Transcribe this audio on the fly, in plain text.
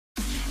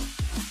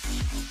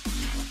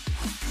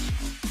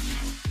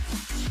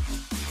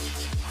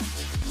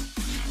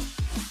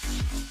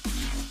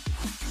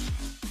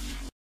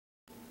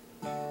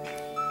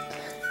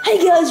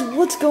Hey guys,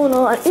 what's going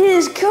on? It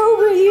is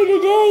Cobra here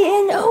today,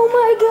 and oh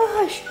my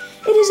gosh,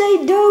 it is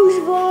a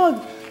Doge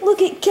vlog. Look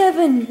at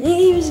Kevin.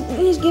 He's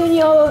giving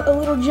y'all a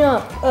little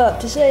jump up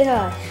to say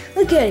hi.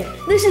 Look at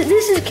him. This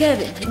is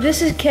Kevin.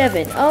 This is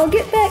Kevin. Oh,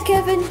 get back,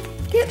 Kevin.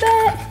 Get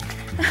back.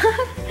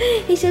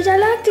 He says, I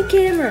like the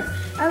camera.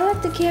 I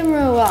like the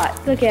camera a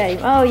lot. Look at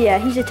him. Oh yeah,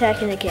 he's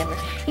attacking the camera.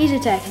 He's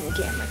attacking the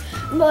camera.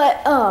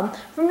 But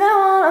from now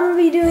on, I'm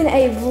gonna be doing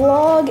a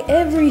vlog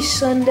every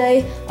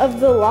Sunday of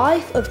the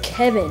life of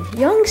Kevin.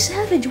 Young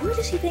Savage, where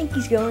does he think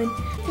he's going?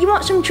 You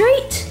want some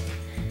treats?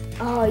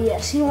 Oh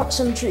yes, he wants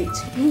some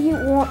treats. He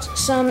wants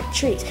some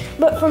treats.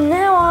 But from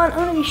now on, I'm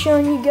gonna be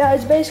showing you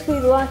guys basically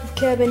the life of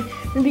Kevin.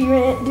 I'm gonna be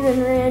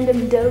doing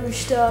random Doge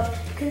stuff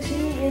because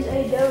he is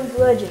a Doge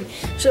legend.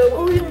 So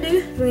what we're gonna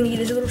do, we're gonna get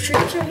his little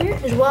treats right here,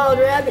 his wild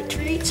rabbit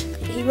treats.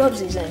 He loves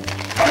these things.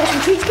 You want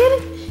some treats,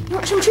 Kevin? You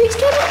want some treats,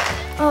 Kevin?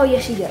 Oh,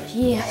 yes, he does.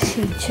 Yes,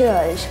 he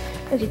does.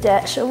 Look at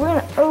that. So we're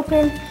going to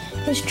open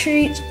his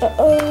treats.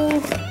 Uh-oh.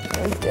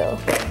 There we go.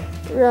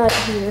 Right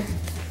here.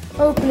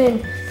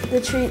 Opening the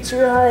treats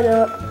right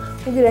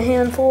up. We'll get a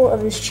handful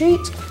of his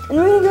treats. And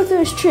we're going to go through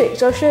his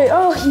tricks. I'll show you.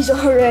 Oh, he's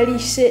already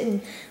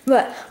sitting.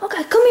 But,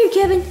 okay, come here,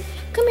 Kevin.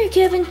 Come here,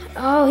 Kevin.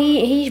 Oh,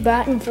 he's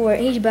biting for it.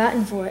 He's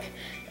biting for it.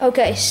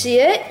 Okay,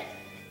 sit.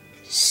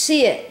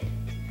 Sit.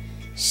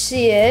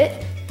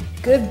 Sit.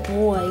 Good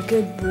boy.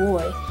 Good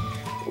boy.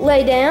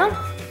 Lay down.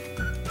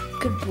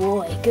 Good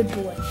boy, good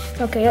boy.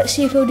 Okay, let's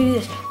see if he'll do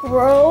this.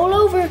 Roll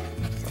over.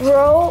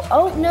 Roll.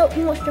 Oh, no,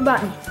 he wants to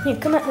bite me. Here,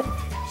 come out.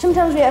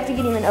 Sometimes we have to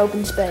get him in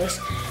open space.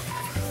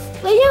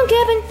 Lay down,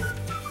 Kevin.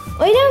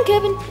 Lay down,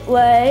 Kevin.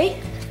 Lay.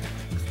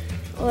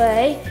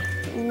 Lay.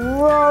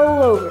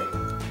 Roll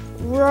over.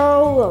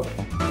 Roll over.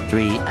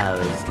 3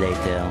 hours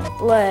later.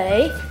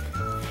 Lay.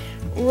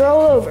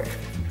 Roll over.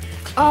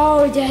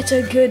 Oh, that's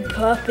a good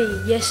puppy.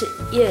 Yes,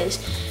 it is.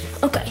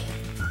 Okay.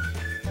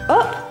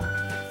 Up.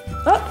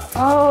 Up.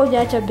 Oh,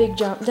 that's a big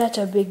jump. That's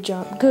a big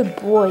jump. Good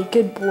boy.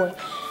 Good boy.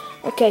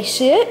 Okay,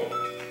 sit.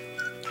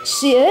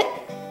 Sit.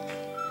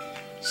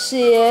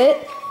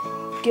 Sit.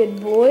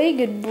 Good boy.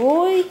 Good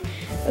boy.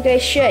 Okay,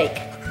 shake.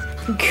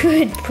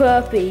 Good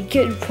puppy.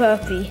 Good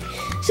puppy.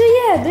 So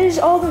yeah, there's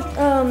all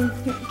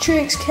the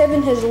tricks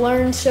Kevin has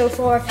learned so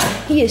far.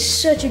 He is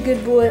such a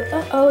good boy.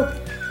 Uh-oh.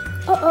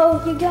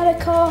 Uh-oh, you got a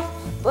cough.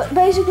 But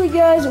basically,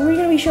 guys, we're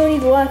going to be showing you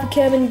the life of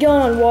Kevin,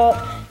 going on a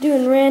walk,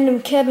 doing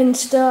random Kevin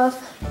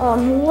stuff.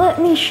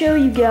 Let me show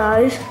you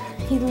guys.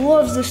 He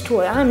loves this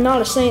toy. I'm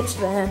not a Saints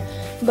fan,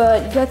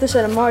 but got this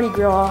at a Mardi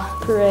Gras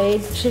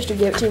parade. Sister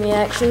gave it to me,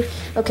 actually.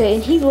 Okay,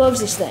 and he loves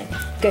this thing.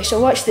 Okay,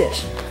 so watch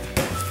this.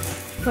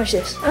 Watch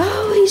this.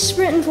 Oh, he's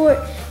sprinting for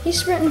it. He's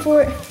sprinting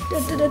for it. Da,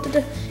 da, da, da,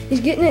 da.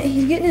 He's getting it.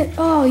 He's getting it.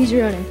 Oh, he's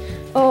running.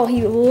 Oh,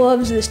 he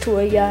loves this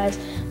toy, guys.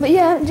 But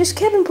yeah, just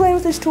Kevin playing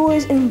with his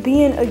toys and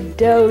being a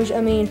Doge.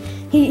 I mean,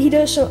 he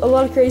does a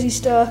lot of crazy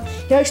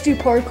stuff. He likes to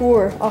do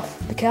parkour off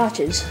the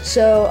couches.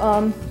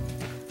 So,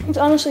 it's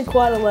honestly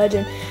quite a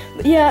legend.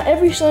 But yeah,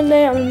 every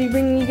Sunday I'm going to be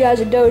bringing you guys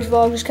a Doge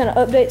vlog, just kind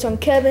of updates on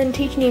Kevin,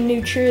 teaching him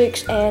new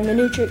tricks and the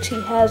new tricks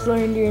he has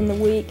learned during the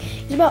week.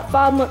 He's about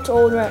 5 months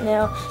old right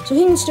now, so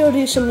he can still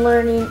do some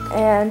learning,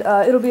 and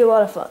it'll be a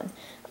lot of fun.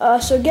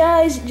 So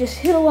guys, just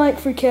hit a like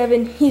for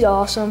Kevin. He's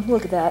awesome.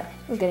 Look at that.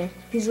 Look at him.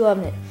 He's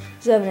loving it.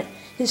 He's loving it.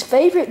 His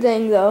favorite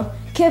thing, though,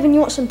 Kevin,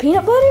 you want some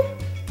peanut butter?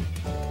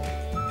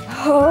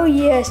 Oh,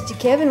 yes,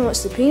 Kevin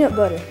wants the peanut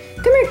butter.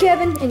 Come here,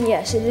 Kevin. And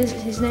yes, it is.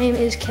 His name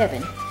is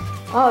Kevin.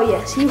 Oh,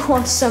 yes, he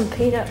wants some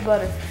peanut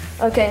butter.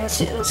 Okay, let's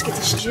get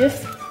this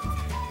GIF.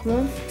 Come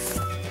on.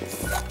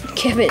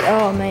 Kevin,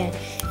 oh, man,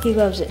 he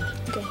loves it.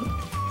 Okay,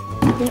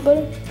 peanut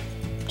butter.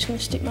 I'm just going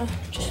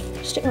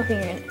to stick my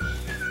finger in it.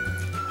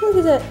 Look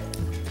at that.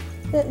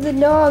 The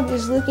dog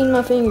is licking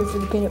my finger for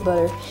the peanut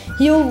butter.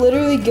 He'll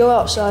literally go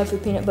outside for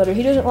peanut butter.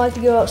 He doesn't like to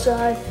go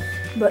outside,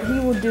 but he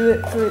will do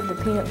it for the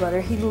peanut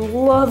butter. He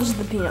loves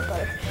the peanut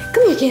butter.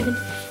 Come here, Kevin.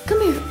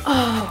 Come here.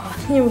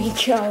 Oh, here we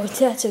go.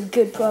 That's a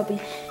good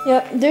puppy.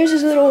 Yep, there's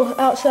his little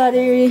outside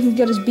area. He's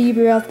got his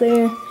beaver out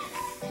there,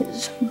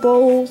 his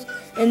bowls,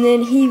 and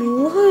then he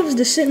loves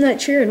to sit in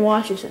that chair and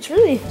watch us. It's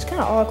kind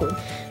of awkward.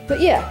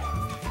 But yeah.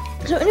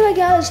 So anyway,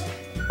 guys,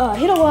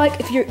 hit a like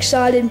if you're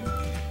excited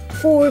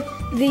for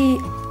the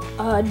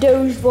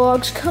Doge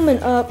vlogs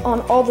coming up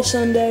on all the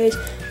Sundays.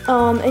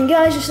 And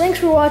guys, just thanks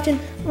for watching.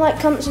 Like,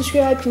 comment,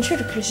 subscribe,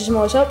 constructive criticism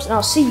always helps, and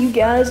I'll see you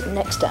guys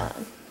next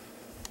time.